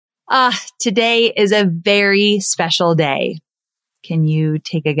Today is a very special day. Can you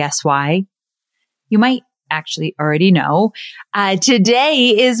take a guess why? You might actually already know.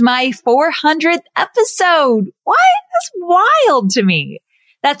 Today is my 400th episode. What? That's wild to me.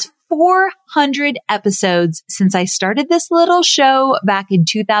 That's 400 episodes since I started this little show back in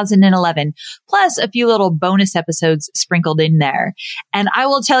 2011, plus a few little bonus episodes sprinkled in there. And I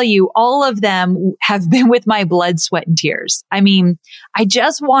will tell you, all of them have been with my blood, sweat, and tears. I mean, I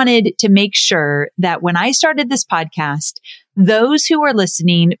just wanted to make sure that when I started this podcast, those who were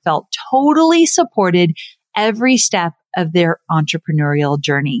listening felt totally supported every step of their entrepreneurial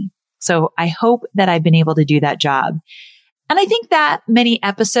journey. So I hope that I've been able to do that job. And I think that many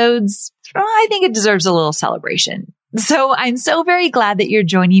episodes, I think it deserves a little celebration. So I'm so very glad that you're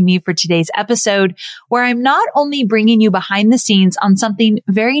joining me for today's episode, where I'm not only bringing you behind the scenes on something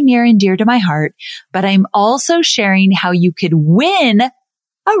very near and dear to my heart, but I'm also sharing how you could win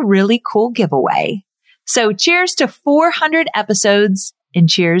a really cool giveaway. So cheers to 400 episodes and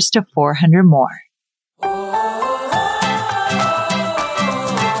cheers to 400 more.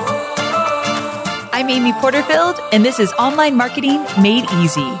 I'm Amy Porterfield, and this is Online Marketing Made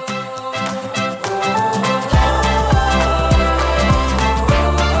Easy.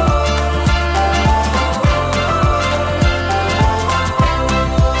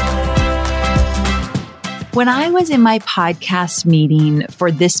 When I was in my podcast meeting for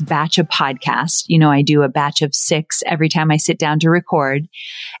this batch of podcasts, I do a batch of 6 every time I sit down to record.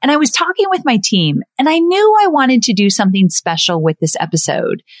 And I was talking with my team, and I knew I wanted to do something special with this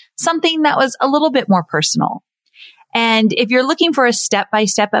episode, something that was a little bit more personal. And if you're looking for a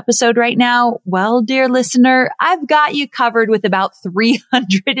step-by-step episode right now, well, dear listener, I've got you covered with about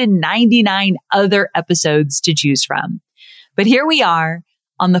 399 other episodes to choose from. But here we are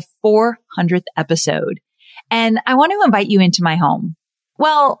on the 400th episode. And I want to invite you into my home.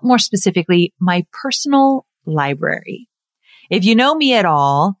 Well, more specifically, my personal library. If you know me at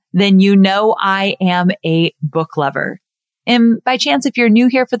all, then you know I am a book lover. And by chance, if you're new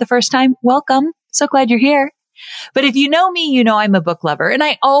here for the first time, welcome. So glad you're here. But if you know me, you know I'm a book lover, and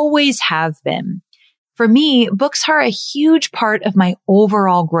I always have been. For me, books are a huge part of my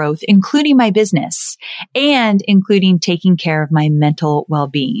overall growth, including my business and including taking care of my mental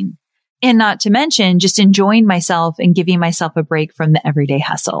well-being. And not to mention just enjoying myself and giving myself a break from the everyday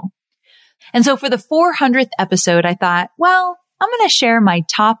hustle. And so for the 400th episode, I thought, well, I'm going to share my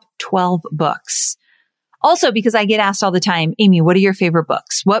top 12 books. Also, because I get asked all the time, Amy, what are your favorite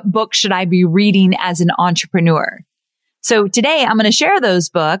books? What books should I be reading as an entrepreneur? So today I'm going to share those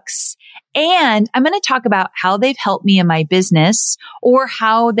books, and I'm going to talk about how they've helped me in my business or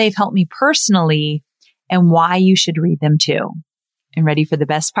how they've helped me personally and why you should read them too. And ready for the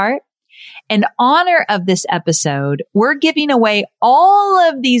best part? In honor of this episode, we're giving away all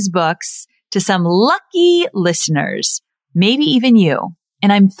of these books to some lucky listeners, maybe even you.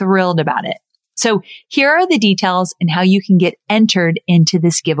 And I'm thrilled about it. So here are the details and how you can get entered into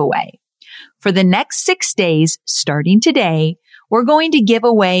this giveaway. For the next 6 days, starting today, we're going to give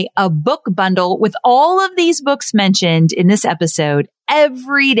away a book bundle with all of these books mentioned in this episode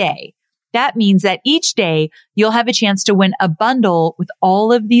every day. That means that each day you'll have a chance to win a bundle with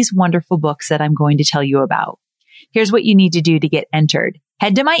all of these wonderful books that I'm going to tell you about. Here's what you need to do to get entered.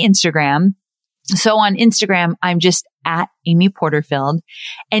 Head to my Instagram. So on Instagram, I'm just at Amy Porterfield,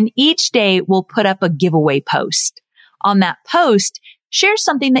 and each day we'll put up a giveaway post. On that post, share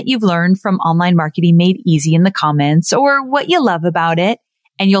something that you've learned from Online Marketing Made Easy in the comments or what you love about it,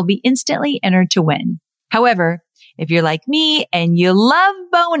 and you'll be instantly entered to win. However, if you're like me and you love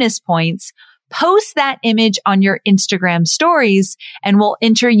bonus points, post that image on your Instagram stories and we'll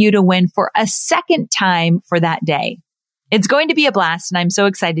enter you to win for a second time for that day. It's going to be a blast, and I'm so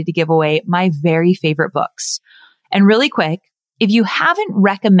excited to give away my very favorite books. And really quick, if you haven't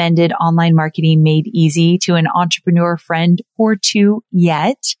recommended Online Marketing Made Easy to an entrepreneur friend or two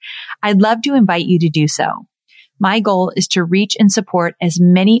yet, I'd love to invite you to do so. My goal is to reach and support as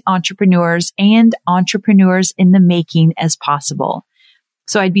many entrepreneurs and entrepreneurs in the making as possible.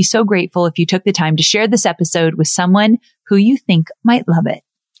 So I'd be so grateful if you took the time to share this episode with someone who you think might love it.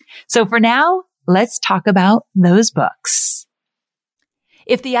 So for now, let's talk about those books.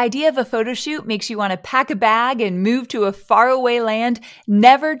 If the idea of a photo shoot makes you want to pack a bag and move to a faraway land,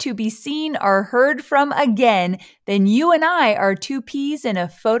 never to be seen or heard from again, then you and I are 2 peas in a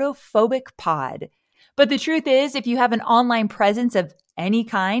photophobic pod. But the truth is, if you have an online presence of any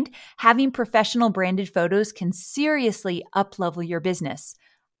kind, having professional branded photos can seriously up-level your business.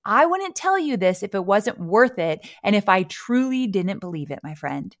 I wouldn't tell you this if it wasn't worth it and if I truly didn't believe it, my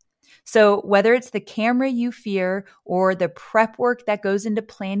friend. So whether it's the camera you fear or the prep work that goes into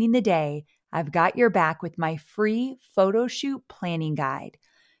planning the day, I've got your back with my free photo shoot planning guide.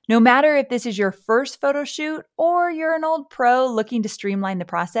 No matter if this is your first photo shoot or you're an old pro looking to streamline the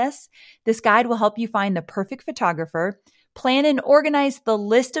process, this guide will help you find the perfect photographer, plan and organize the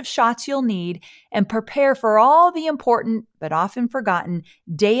list of shots you'll need, and prepare for all the important but often forgotten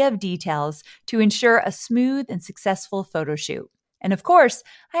day of details to ensure a smooth and successful photo shoot. And of course,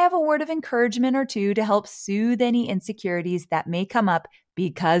 I have a word of encouragement or two to help soothe any insecurities that may come up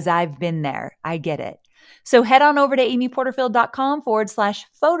because I've been there. I get it. So head on over to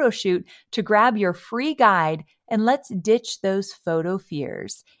amyporterfield.com/photo shoot to grab your free guide and let's ditch those photo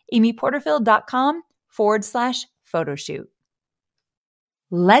fears. amyporterfield.com/photo shoot.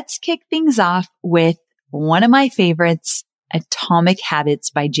 Let's kick things off with one of my favorites, Atomic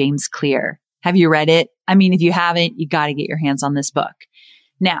Habits by James Clear. Have you read it? I mean, if you haven't, you got to get your hands on this book.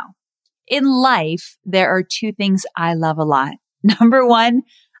 Now, in life, there are two things I love a lot. Number one,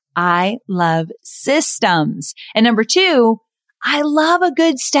 I love systems. And number two, I love a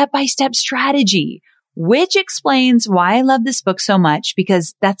good step-by-step strategy, which explains why I love this book so much,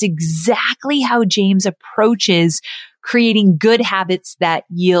 because that's exactly how James approaches creating good habits that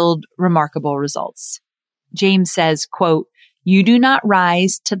yield remarkable results. James says, quote, "You do not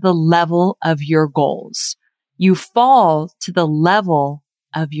rise to the level of your goals. You fall to the level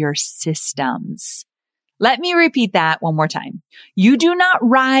of your systems." Let me repeat that one more time. You do not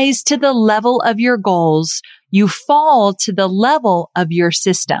rise to the level of your goals. You fall to the level of your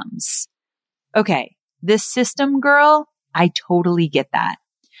systems. Okay, this system girl, I totally get that.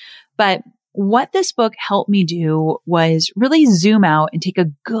 But what this book helped me do was really zoom out and take a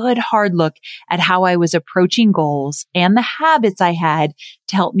good hard look at how I was approaching goals and the habits I had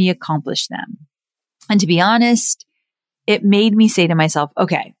to help me accomplish them. And to be honest, it made me say to myself,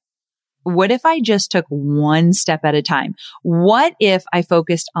 okay, what if I just took one step at a time? What if I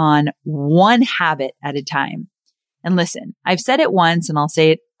focused on one habit at a time? And listen, I've said it once and I'll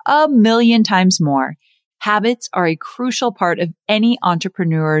say it a million times more. Habits are a crucial part of any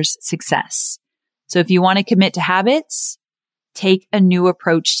entrepreneur's success. So if you want to commit to habits, take a new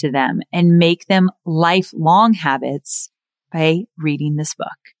approach to them and make them lifelong habits by reading this book.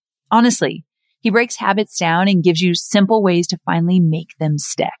 Honestly, he breaks habits down and gives you simple ways to finally make them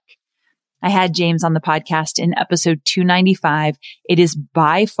stick. I had James on the podcast in episode 295. It is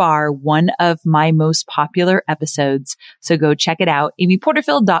by far one of my most popular episodes. So go check it out.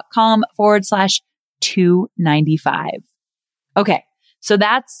 amyporterfield.com/295. Okay. So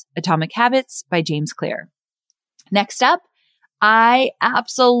that's Atomic Habits by James Clear. Next up, I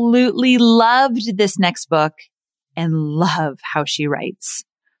absolutely loved this next book and love how she writes.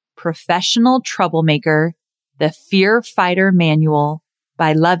 Professional Troublemaker, The Fear Fighter Manual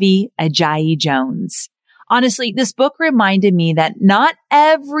by Lovey Ajayi Jones. Honestly, this book reminded me that not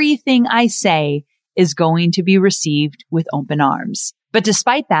everything I say is going to be received with open arms. But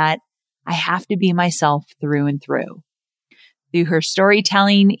despite that, I have to be myself through and through. Through her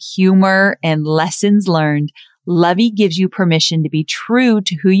storytelling, humor, and lessons learned, Lovey gives you permission to be true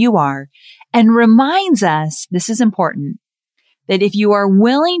to who you are and reminds us, this is important, that if you are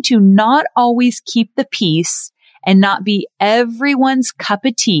willing to not always keep the peace and not be everyone's cup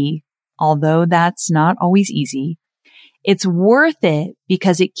of tea, although that's not always easy, it's worth it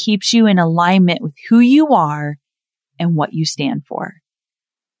because it keeps you in alignment with who you are and what you stand for.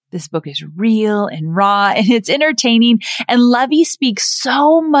 This book is real and raw and it's entertaining, and Lovey speaks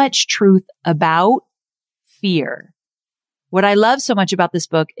so much truth about fear. What I love so much about this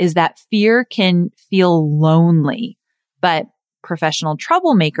book is that fear can feel lonely, but Professional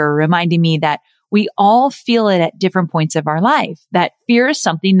Troublemaker reminded me that we all feel it at different points of our life, that fear is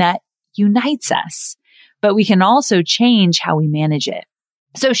something that unites us, but we can also change how we manage it.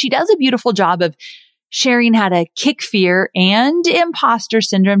 So she does a beautiful job of sharing how to kick fear and imposter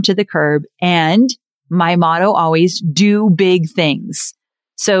syndrome to the curb. And my motto always, do big things.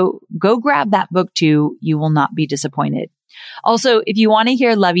 So go grab that book too. You will not be disappointed. Also, if you want to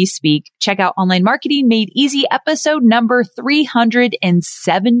hear Lovey speak, check out Online Marketing Made Easy episode number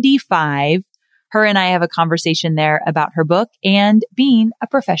 375. Her and I have a conversation there about her book and being a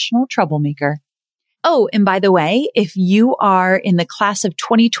professional troublemaker. Oh, and by the way, if you are in the class of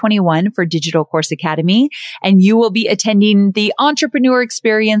 2021 for Digital Course Academy and you will be attending the Entrepreneur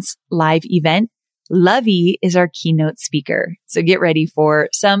Experience live event, Lovey is our keynote speaker. So get ready for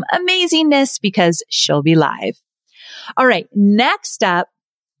some amazingness because she'll be live. All right. Next up,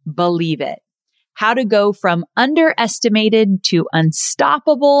 Believe It. How to go from underestimated to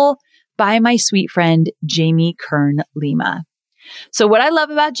unstoppable by my sweet friend, Jamie Kern Lima. So what I love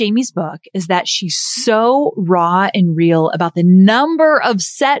about Jamie's book is that she's so raw and real about the number of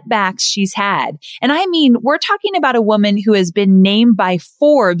setbacks she's had. And I mean, we're talking about a woman who has been named by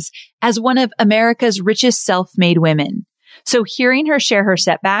Forbes as one of America's richest self-made women. So hearing her share her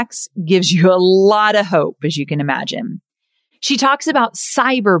setbacks gives you a lot of hope, as you can imagine. She talks about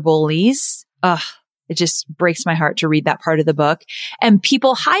cyber bullies. It just breaks my heart to read that part of the book. And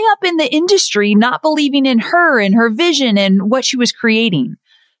people high up in the industry not believing in her and her vision and what she was creating.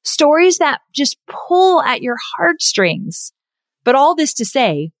 Stories that just pull at your heartstrings. But all this to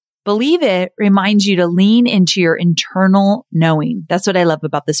say, Believe It reminds you to lean into your internal knowing. That's what I love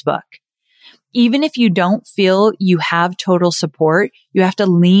about this book. Even if you don't feel you have total support, you have to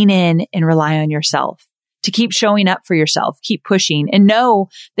lean in and rely on yourself to keep showing up for yourself, keep pushing, and know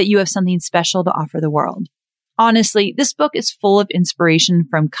that you have something special to offer the world. Honestly, this book is full of inspiration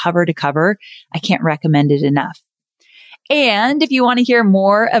from cover to cover. I can't recommend it enough. And if you want to hear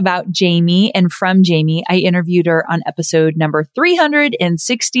more about Jamie and from Jamie, I interviewed her on episode number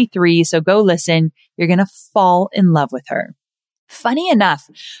 363. So go listen. You're going to fall in love with her. Funny enough,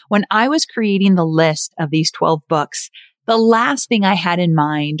 when I was creating the list of these 12 books, the last thing I had in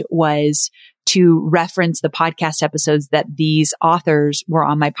mind was to reference the podcast episodes that these authors were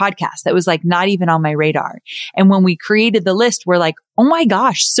on my podcast. That was like not even on my radar. And when we created the list, we're like, oh my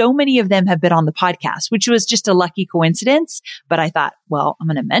gosh, so many of them have been on the podcast, which was just a lucky coincidence. But I thought, well, I'm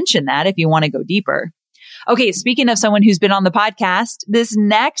going to mention that if you want to go deeper. Okay, speaking of someone who's been on the podcast, this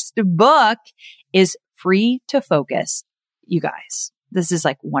next book is Free to Focus. You guys, this is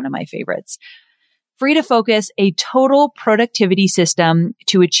like one of my favorites. Free to Focus, a total productivity system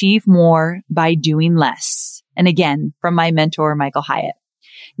to achieve more by doing less. And again, from my mentor, Michael Hyatt.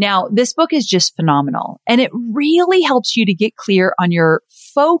 Now, this book is just phenomenal, and it really helps you to get clear on your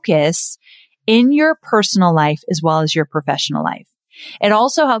focus in your personal life as well as your professional life. It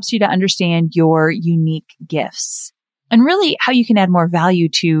also helps you to understand your unique gifts and really how you can add more value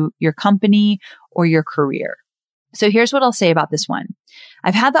to your company or your career. So here's what I'll say about this one.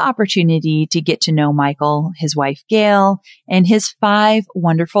 I've had the opportunity to get to know Michael, his wife, Gail, and his 5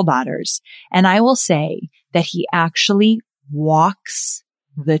 wonderful daughters. And I will say that he actually walks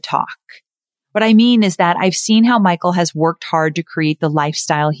the talk. What I mean is that I've seen how Michael has worked hard to create the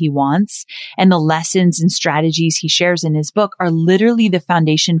lifestyle he wants, and the lessons and strategies he shares in his book are literally the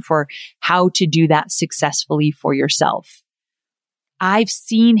foundation for how to do that successfully for yourself. I've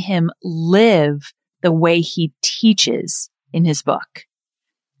seen him live the way he teaches in his book.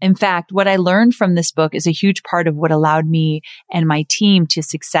 In fact, what I learned from this book is a huge part of what allowed me and my team to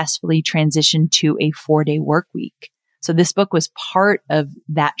successfully transition to a 4-day work week. So this book was part of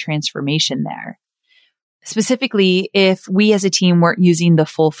that transformation there. Specifically, if we as a team weren't using the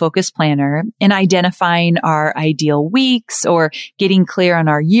full focus planner and identifying our ideal weeks or getting clear on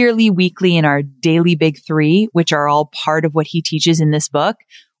our yearly, weekly, and our daily big 3, which are all part of what he teaches in this book,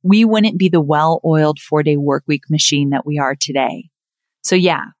 we wouldn't be the well-oiled 4-day work week machine that we are today. So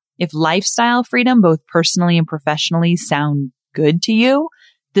yeah, if lifestyle freedom, both personally and professionally, sound good to you,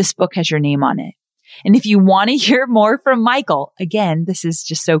 this book has your name on it. And if you want to hear more from Michael, again, this is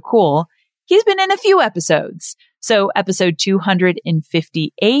just so cool. He's been in a few episodes. So episode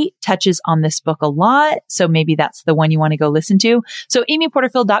 258 touches on this book a lot. So maybe that's the one you want to go listen to. So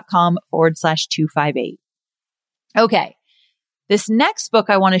amyporterfield.com/258. Okay. This next book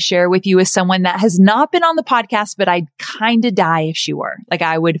I want to share with you is someone that has not been on the podcast, but I'd kind of die if she were. Like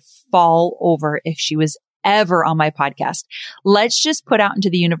I would fall over if she was ever on my podcast. Let's just put out into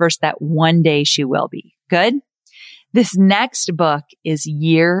the universe that one day she will be. Good? This next book is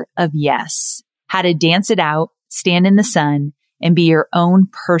Year of Yes: How to Dance It Out, Stand in the Sun, and Be Your Own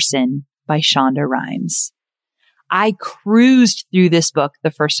Person by Shonda Rhimes. I cruised through this book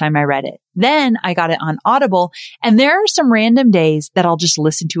the first time I read it. Then I got it on Audible, and there are some random days that I'll just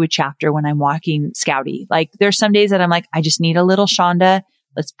listen to a chapter when I'm walking Scouty. Like there's some days that I'm like, I just need a little Shonda.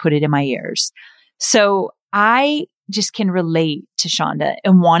 Let's put it in my ears. So I just can relate to Shonda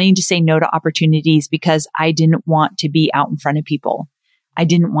and wanting to say no to opportunities because I didn't want to be out in front of people. I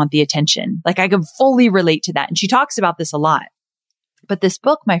didn't want the attention. Like I can fully relate to that. And she talks about this a lot. But this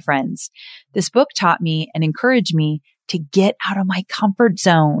book, my friends, this book taught me and encouraged me to get out of my comfort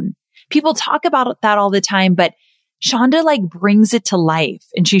zone. People talk about that all the time, but Shonda like brings it to life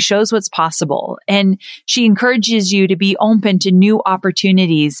and she shows what's possible. And she encourages you to be open to new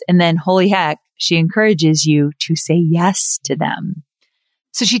opportunities. And then holy heck, she encourages you to say yes to them.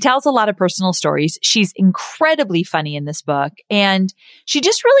 So she tells a lot of personal stories. She's incredibly funny in this book, and she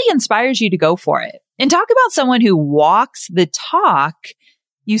just really inspires you to go for it. And talk about someone who walks the talk.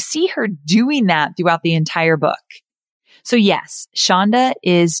 You see her doing that throughout the entire book. So yes, Shonda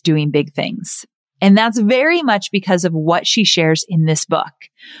is doing big things. And that's very much because of what she shares in this book,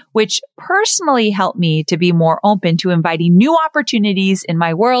 which personally helped me to be more open to inviting new opportunities in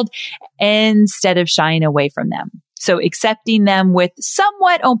my world instead of shying away from them. So accepting them with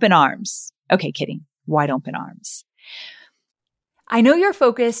somewhat open arms. Okay, kidding. Wide open arms. I know you're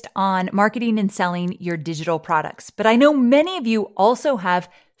focused on marketing and selling your digital products, but I know many of you also have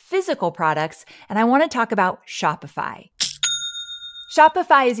physical products, and I want to talk about Shopify.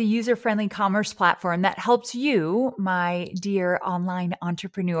 Shopify is a user-friendly commerce platform that helps you, my dear online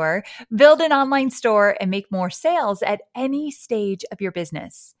entrepreneur, build an online store and make more sales at any stage of your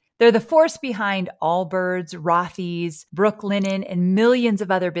business. They're the force behind Allbirds, Rothy's, Brooklinen, and millions of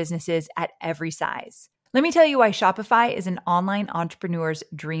other businesses at every size. Let me tell you why Shopify is an online entrepreneur's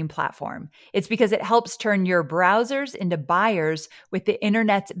dream platform. It's because it helps turn your browsers into buyers with the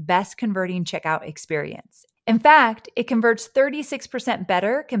internet's best converting checkout experience. In fact, it converts 36%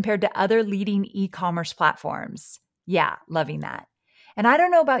 better compared to other leading e-commerce platforms. Yeah, loving that. And I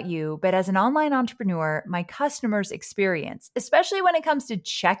don't know about you, but as an online entrepreneur, my customers' experience, especially when it comes to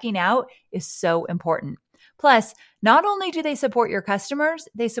checking out, is so important. Plus, not only do they support your customers,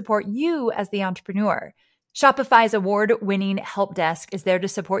 they support you as the entrepreneur. Shopify's award-winning help desk is there to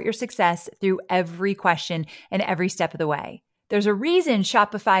support your success through every question and every step of the way. There's a reason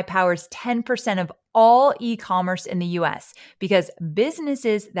Shopify powers 10% of all e-commerce in the US, because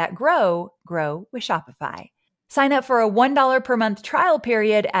businesses that grow with Shopify. Sign up for a $1 per month trial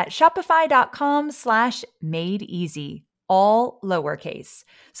period at shopify.com/madeeasy, all lowercase.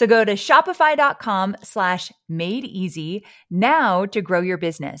 So go to shopify.com/madeeasy now to grow your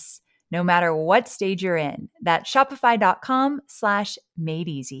business, no matter what stage you're in. That's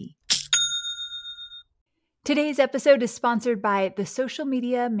shopify.com/madeeasy. Today's episode is sponsored by the social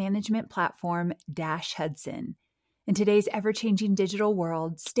media management platform Dash Hudson. In today's ever-changing digital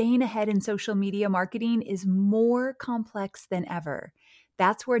world, staying ahead in social media marketing is more complex than ever.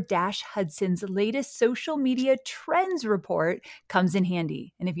 That's where Dash Hudson's latest social media trends report comes in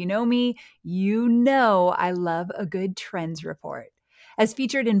handy. And if you know me, you know I love a good trends report. As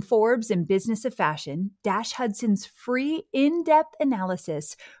featured in Forbes and Business of Fashion, Dash Hudson's free in-depth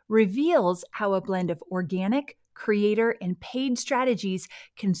analysis reveals how a blend of organic, creator, and paid strategies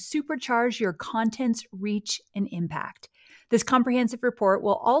can supercharge your content's reach and impact. This comprehensive report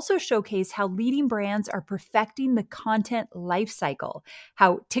will also showcase how leading brands are perfecting the content lifecycle,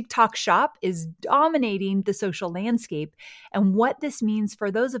 how TikTok Shop is dominating the social landscape, and what this means for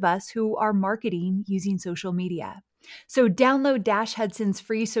those of us who are marketing using social media. So download Dash Hudson's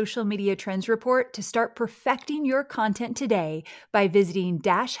free social media trends report to start perfecting your content today by visiting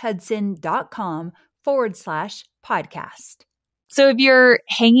dashhudson.com/podcast. So if you're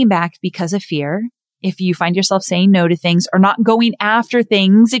hanging back because of fear, if you find yourself saying no to things or not going after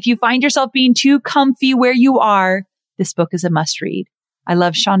things, if you find yourself being too comfy where you are, this book is a must read. I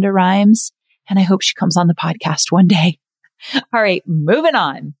love Shonda Rhimes, and I hope she comes on the podcast one day. All right, moving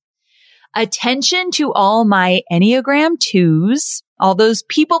on. Attention to all my Enneagram 2s, all those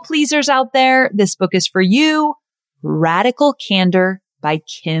people pleasers out there. This book is for you. Radical Candor by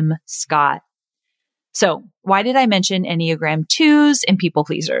Kim Scott. So why did I mention Enneagram 2s and people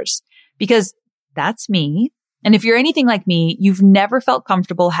pleasers? Because that's me. And if you're anything like me, you've never felt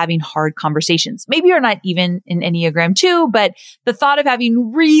comfortable having hard conversations. Maybe you're not even an Enneagram 2, but the thought of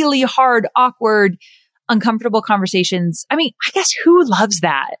having really hard, awkward, uncomfortable conversations. I mean, I guess who loves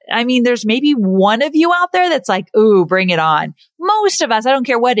that? I mean, there's maybe one of you out there that's like, ooh, bring it on. Most of us, I don't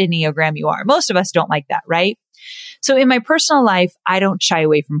care what Enneagram you are. Most of us don't like that, right? So in my personal life, I don't shy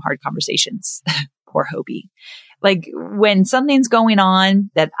away from hard conversations. Poor Hobie. Like when something's going on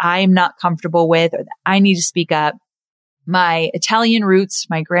that I'm not comfortable with or that I need to speak up, my Italian roots,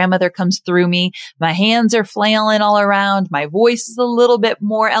 my grandmother comes through me. My hands are flailing all around. My voice is a little bit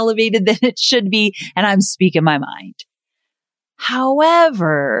more elevated than it should be, and I'm speaking my mind.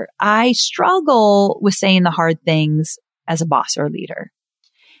 However, I struggle with saying the hard things as a boss or leader.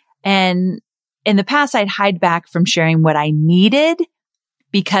 And in the past, I'd hide back from sharing what I needed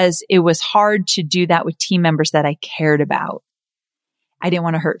because it was hard to do that with team members that I cared about. I didn't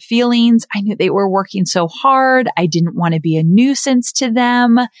want to hurt feelings. I knew they were working so hard. I didn't want to be a nuisance to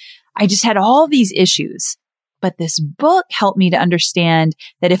them. I just had all these issues. But this book helped me to understand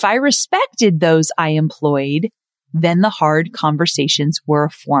that if I respected those I employed, then the hard conversations were a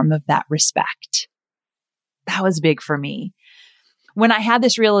form of that respect. That was big for me. When I had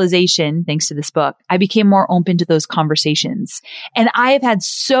this realization, thanks to this book, I became more open to those conversations. And I have had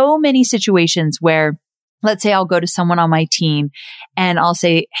so many situations where let's say I'll go to someone on my team and I'll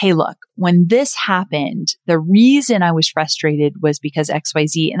say, hey, look, when this happened, the reason I was frustrated was because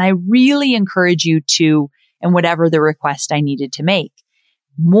XYZ. And I really encourage you to, and whatever the request I needed to make.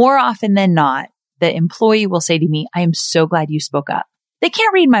 More often than not, the employee will say to me, I am so glad you spoke up. They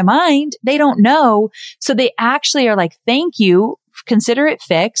can't read my mind. They don't know. So they actually are like, thank you. Consider it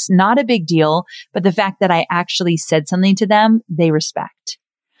fixed. Not a big deal. But the fact that I actually said something to them, they respect.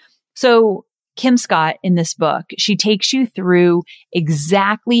 So Kim Scott in this book, she takes you through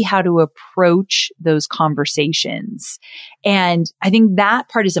exactly how to approach those conversations. And I think that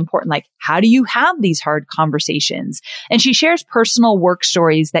part is important. Like, how do you have these hard conversations? And she shares personal work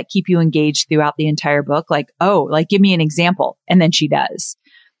stories that keep you engaged throughout the entire book. Like, oh, like, give me an example. And then she does.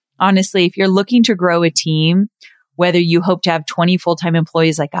 Honestly, if you're looking to grow a team, whether you hope to have 20 full-time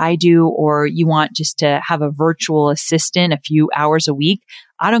employees like I do, or you want just to have a virtual assistant a few hours a week,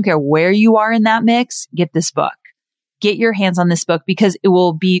 I don't care where you are in that mix, get this book. Get your hands on this book because it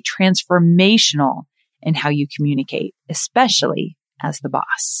will be transformational in how you communicate, especially as the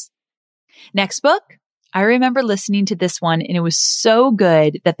boss. Next book. I remember listening to this one and it was so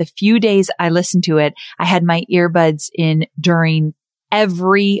good that the few days I listened to it, I had my earbuds in during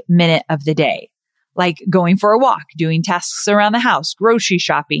every minute of the day. Like going for a walk, doing tasks around the house, grocery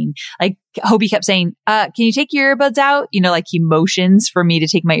shopping. Like Hobie kept saying, can you take your earbuds out? You know, like he motions for me to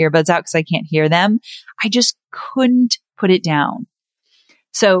take my earbuds out because I can't hear them. I just couldn't put it down.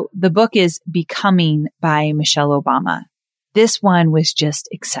 So the book is Becoming by Michelle Obama. This one was just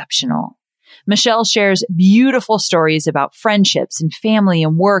exceptional. Michelle shares beautiful stories about friendships and family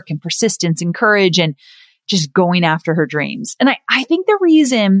and work and persistence and courage and just going after her dreams. And I think the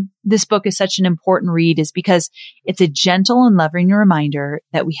reason this book is such an important read is because it's a gentle and loving reminder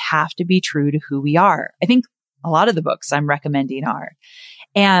that we have to be true to who we are. I think a lot of the books I'm recommending are.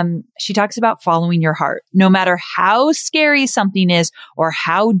 And she talks about following your heart, no matter how scary something is or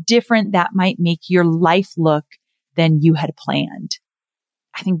how different that might make your life look than you had planned.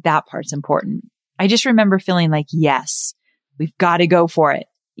 I think that part's important. I just remember feeling like, yes, we've got to go for it.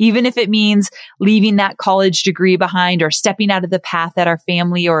 Even if it means leaving that college degree behind or stepping out of the path that our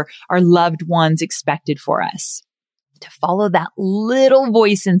family or our loved ones expected for us. To follow that little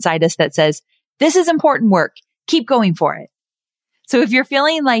voice inside us that says, this is important work. Keep going for it. So if you're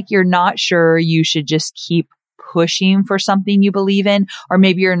feeling like you're not sure you should just keep pushing for something you believe in, or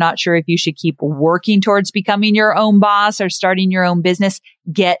maybe you're not sure if you should keep working towards becoming your own boss or starting your own business,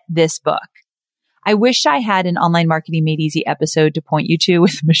 get this book. I wish I had an Online Marketing Made Easy episode to point you to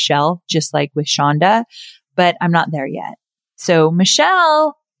with Michelle, just like with Shonda, but I'm not there yet. So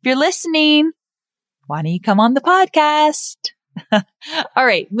Michelle, if you're listening, why don't you come on the podcast? All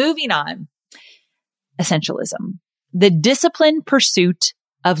right, moving on. Essentialism. The Disciplined Pursuit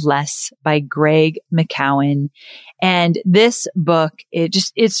of Less by Greg McKeown. And this book,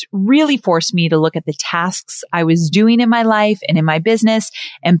 it's really forced me to look at the tasks I was doing in my life and in my business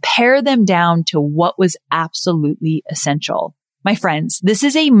and pare them down to what was absolutely essential. My friends, this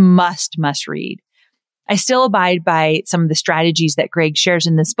is a must read. I still abide by some of the strategies that Greg shares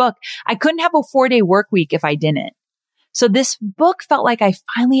in this book. I couldn't have a 4-day work week if I didn't. So this book felt like I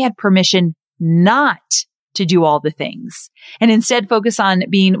finally had permission not to do all the things and instead focus on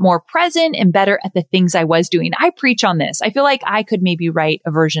being more present and better at the things I was doing. I preach on this. I feel like I could maybe write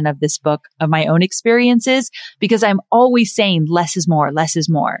a version of this book of my own experiences because I'm always saying less is more, less is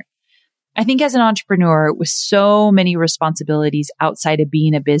more. I think as an entrepreneur with so many responsibilities outside of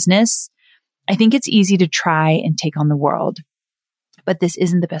being a business, I think it's easy to try and take on the world, but this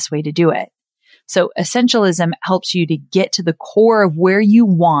isn't the best way to do it. So essentialism helps you to get to the core of where you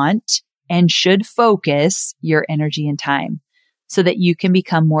want and should focus your energy and time so that you can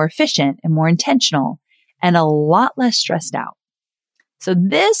become more efficient and more intentional and a lot less stressed out. So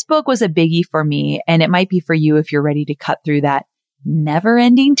this book was a biggie for me, and it might be for you if you're ready to cut through that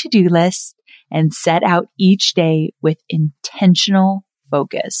never-ending to-do list and set out each day with intentional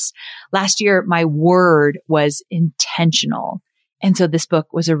focus. Last year, my word was intentional. And so this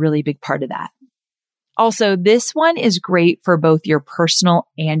book was a really big part of that. Also, this one is great for both your personal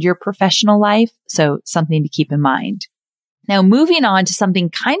and your professional life, so something to keep in mind. Now, moving on to something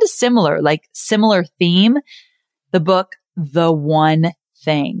kind of similar, like similar theme, the book, The One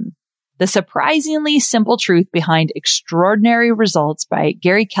Thing. The Surprisingly Simple Truth Behind Extraordinary Results by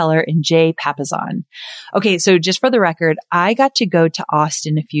Gary Keller and Jay Papasan. Okay, so just for the record, I got to go to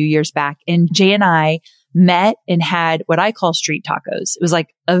Austin a few years back, and Jay and I met and had what I call street tacos. It was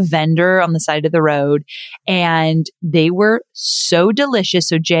like a vendor on the side of the road, and they were so delicious.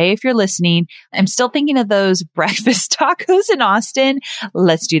 So Jay, if you're listening, I'm still thinking of those breakfast tacos in Austin.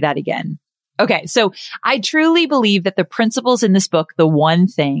 Let's do that again. Okay. So I truly believe that the principles in this book, The One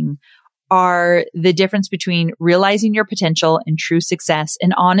Thing, are the difference between realizing your potential and true success,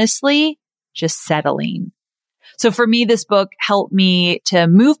 and honestly, just settling. So for me, this book helped me to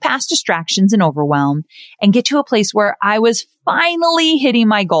move past distractions and overwhelm and get to a place where I was finally hitting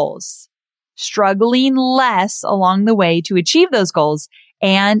my goals, struggling less along the way to achieve those goals,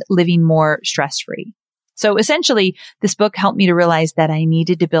 and living more stress-free. So essentially, this book helped me to realize that I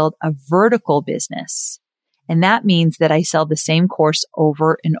needed to build a vertical business. And that means that I sell the same course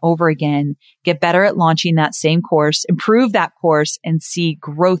over and over again, get better at launching that same course, improve that course, and see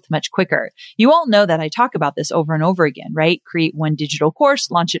growth much quicker. You all know that I talk about this over and over again, right? Create one digital course,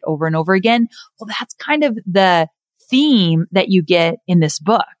 launch it over and over again. Well, that's kind of the theme that you get in this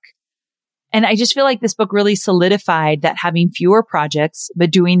book. And I just feel like this book really solidified that having fewer projects,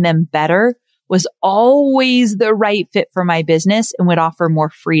 but doing them better was always the right fit for my business and would offer more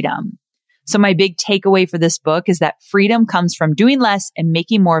freedom. So my big takeaway for this book is that freedom comes from doing less and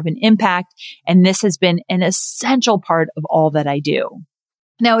making more of an impact. And this has been an essential part of all that I do.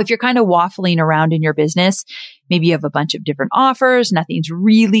 Now, if you're kind of waffling around in your business, maybe you have a bunch of different offers, nothing's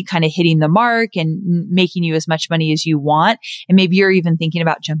really kind of hitting the mark and making you as much money as you want. And maybe you're even thinking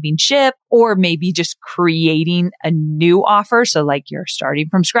about jumping ship, or maybe just creating a new offer. So like you're starting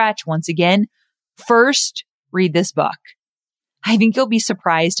from scratch once again. First, read this book. I think you'll be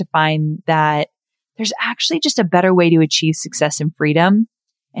surprised to find that there's actually just a better way to achieve success and freedom.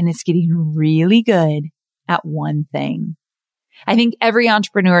 And it's getting really good at one thing. I think every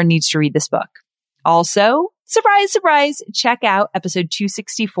entrepreneur needs to read this book. Also, surprise, surprise, check out episode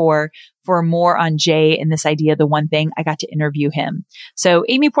 264 for more on Jay and this idea of the one thing. I got to interview him. So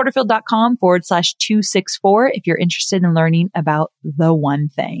amyporterfield.com/264 if you're interested in learning about the one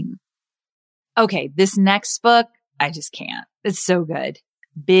thing. Okay, this next book, I just can't. It's so good.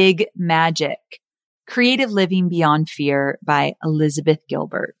 Big Magic, Creative Living Beyond Fear by Elizabeth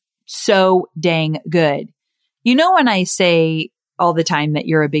Gilbert. So dang good. You know, when I say all the time that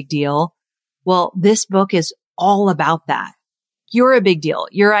you're a big deal, well, this book is all about that. You're a big deal.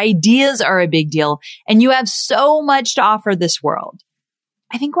 Your ideas are a big deal, and you have so much to offer this world.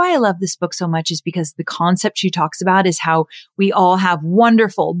 I think why I love this book so much is because the concept she talks about is how we all have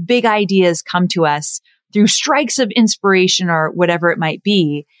wonderful, big ideas come to us through strikes of inspiration or whatever it might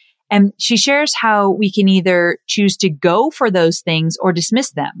be. And she shares how we can either choose to go for those things or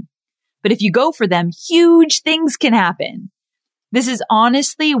dismiss them. But if you go for them, huge things can happen. This is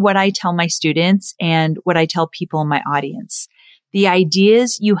honestly what I tell my students and what I tell people in my audience. The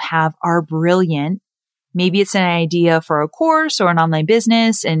ideas you have are brilliant. Maybe it's an idea for a course or an online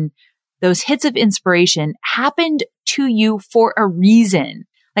business, and those hits of inspiration happened to you for a reason.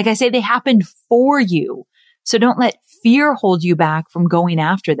 Like I say, they happened for you. So don't let fear hold you back from going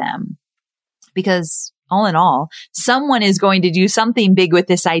after them. Because all in all, someone is going to do something big with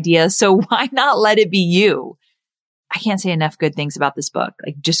this idea. So why not let it be you? I can't say enough good things about this book.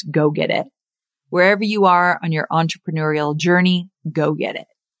 Like, just go get it. Wherever you are on your entrepreneurial journey, go get it.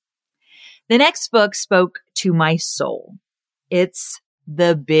 The next book spoke to my soul. It's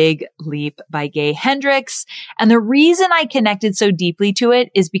The Big Leap by Gay Hendricks. And the reason I connected so deeply to it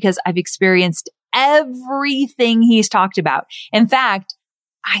is because I've experienced everything he's talked about. In fact,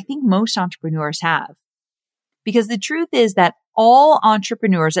 I think most entrepreneurs have. Because the truth is that all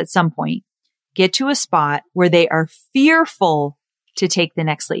entrepreneurs at some point get to a spot where they are fearful to take the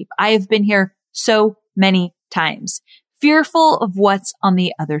next leap. I have been here so many times, fearful of what's on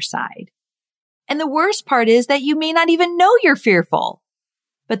the other side. And the worst part is that you may not even know you're fearful.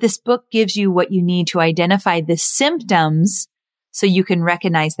 But this book gives you what you need to identify the symptoms so you can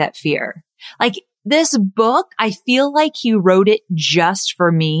recognize that fear. Like this book, I feel like he wrote it just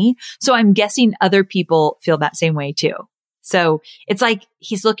for me. So I'm guessing other people feel that same way too. So it's like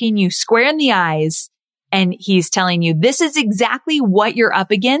he's looking you square in the eyes and he's telling you, this is exactly what you're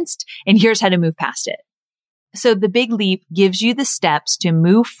up against, and here's how to move past it. So The Big Leap gives you the steps to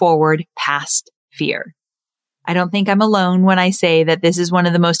move forward past fear. I don't think I'm alone when I say that this is one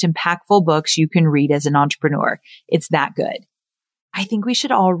of the most impactful books you can read as an entrepreneur. It's that good. I think we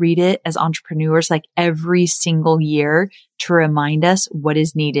should all read it as entrepreneurs like every single year to remind us what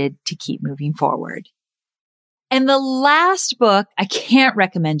is needed to keep moving forward. And the last book I can't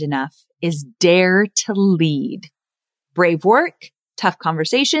recommend enough is Dare to Lead. Brave Work, Tough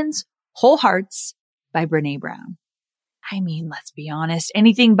Conversations, Whole Hearts by Brené Brown. I mean, let's be honest.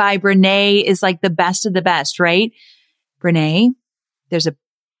 Anything by Brené is like the best of the best, right? Brené, there's a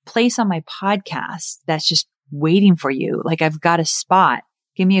place on my podcast that's just waiting for you. Like I've got a spot.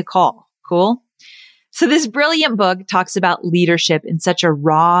 Give me a call. Cool? So this brilliant book talks about leadership in such a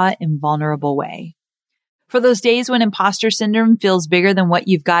raw and vulnerable way. For those days when imposter syndrome feels bigger than what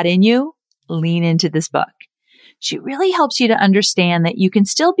you've got in you, lean into this book. She really helps you to understand that you can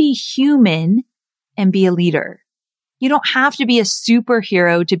still be human and be a leader. You don't have to be a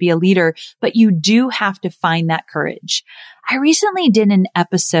superhero to be a leader, but you do have to find that courage. I recently did an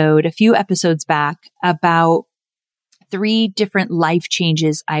episode, a few episodes back, about 3 different life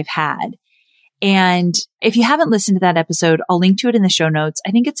changes I've had. And if you haven't listened to that episode, I'll link to it in the show notes.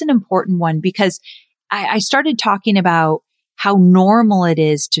 I think it's an important one because I started talking about how normal it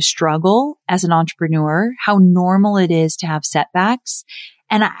is to struggle as an entrepreneur, how normal it is to have setbacks.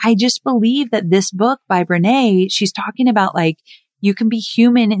 And I just believe that this book by Brene, she's talking about like, you can be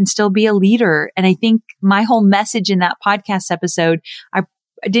human and still be a leader. And I think my whole message in that podcast episode, I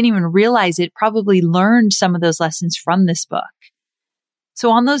didn't even realize it, probably learned some of those lessons from this book.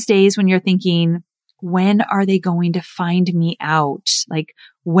 So on those days when you're thinking, when are they going to find me out? Like,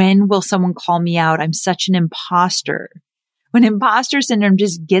 when will someone call me out? I'm such an imposter. When imposter syndrome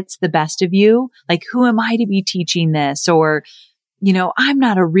just gets the best of you, like, who am I to be teaching this? Or, I'm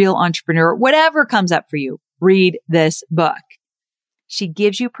not a real entrepreneur. Whatever comes up for you, read this book. She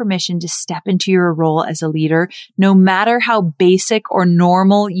gives you permission to step into your role as a leader, no matter how basic or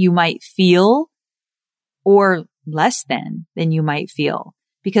normal you might feel, or less than you might feel.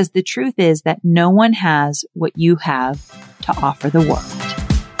 Because the truth is that no one has what you have to offer the world.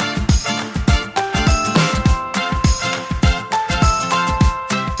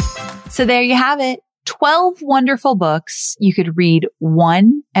 So there you have it. 12 wonderful books. You could read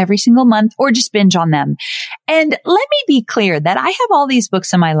one every single month or just binge on them. And let me be clear that I have all these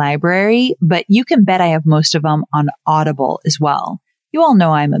books in my library, but you can bet I have most of them on Audible as well. You all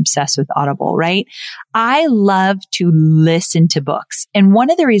know I'm obsessed with Audible, right? I love to listen to books. And one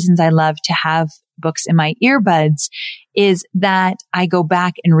of the reasons I love to have books in my earbuds is that I go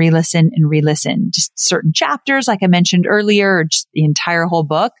back and re-listen, just certain chapters, like I mentioned earlier, or just the entire whole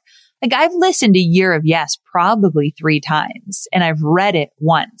book. Like, I've listened to Year of Yes probably 3 times and I've read it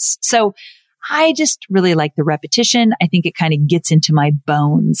once. So I just really like the repetition. I think it kind of gets into my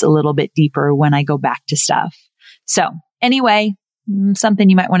bones a little bit deeper when I go back to stuff. So anyway, something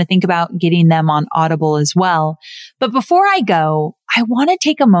you might want to think about getting them on Audible as well. But before I go, I want to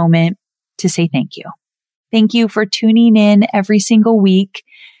take a moment to say thank you. Thank you for tuning in every single week.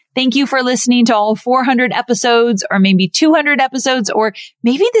 Thank you for listening to all 400 episodes or maybe 200 episodes, or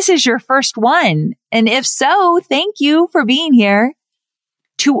maybe this is your first one. And if so, thank you for being here.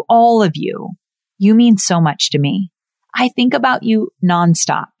 To all of you, you mean so much to me. I think about you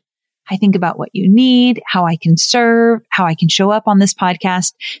nonstop. I think about what you need, how I can serve, how I can show up on this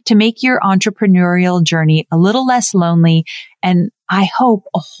podcast to make your entrepreneurial journey a little less lonely, and I hope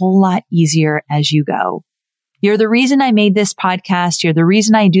a whole lot easier as you go. You're the reason I made this podcast. You're the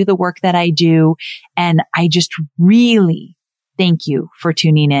reason I do the work that I do. And I just really thank you for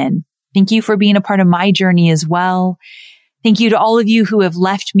tuning in. Thank you for being a part of my journey as well. Thank you to all of you who have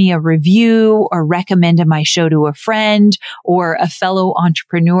left me a review or recommended my show to a friend or a fellow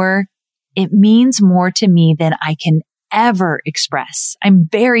entrepreneur. It means more to me than I can ever express. I'm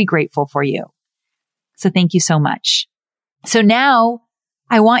very grateful for you. So thank you so much. So now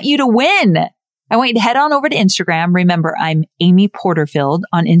I want you to win. I want you to head on over to Instagram. Remember, I'm Amy Porterfield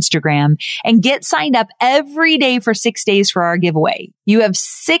on Instagram, and get signed up every day for 6 days for our giveaway. You have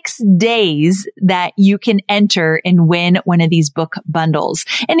 6 days that you can enter and win one of these book bundles.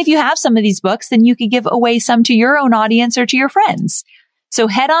 And if you have some of these books, then you could give away some to your own audience or to your friends. So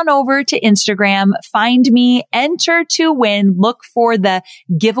head on over to Instagram, find me, enter to win, look for the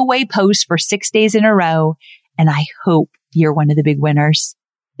giveaway post for 6 days in a row. And I hope you're one of the big winners.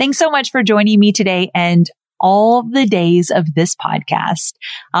 Thanks so much for joining me today and all the days of this podcast.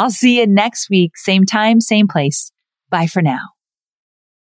 I'll see you next week. Same time, same place. Bye for now.